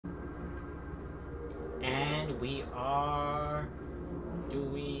And we are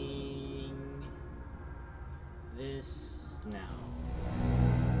doing this now.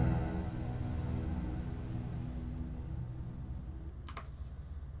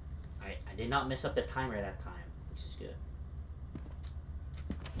 I did not mess up the timer that time, which is good.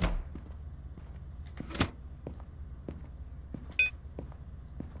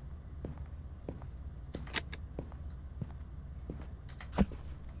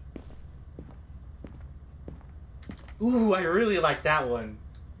 Ooh, I really like that one.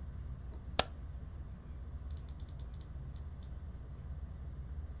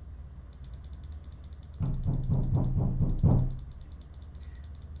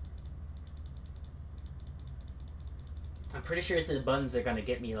 I'm pretty sure it's the buttons that are gonna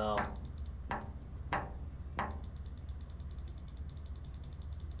get me though.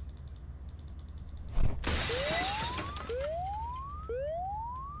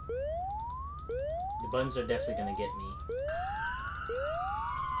 The buttons are definitely gonna get me.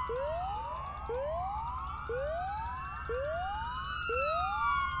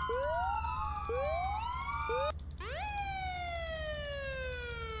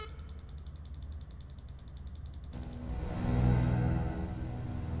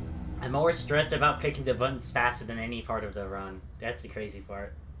 I'm more stressed about clicking the buttons faster than any part of the run. That's the crazy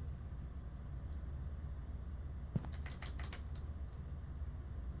part.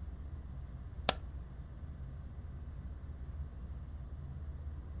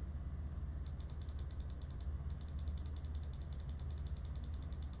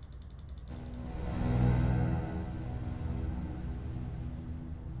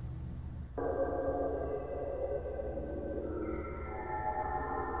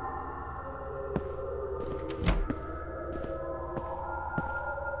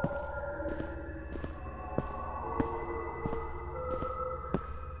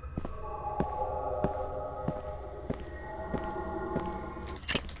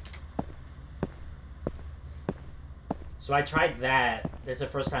 So I tried that. This is the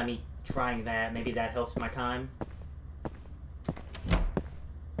first time me trying that. Maybe that helps my time.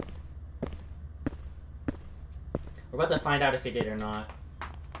 We're about to find out if it did or not.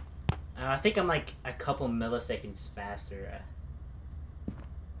 I think I'm like a couple milliseconds faster.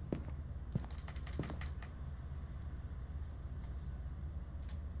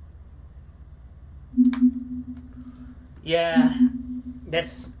 Yeah,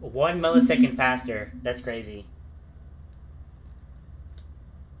 that's 1 millisecond faster. That's crazy.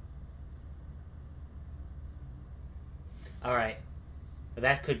 Alright.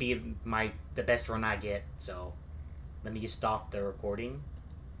 That could be the best run I get, so let me just stop the recording.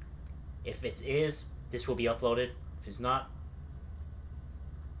 If it is, this will be uploaded. If it's not,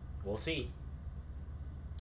 we'll see.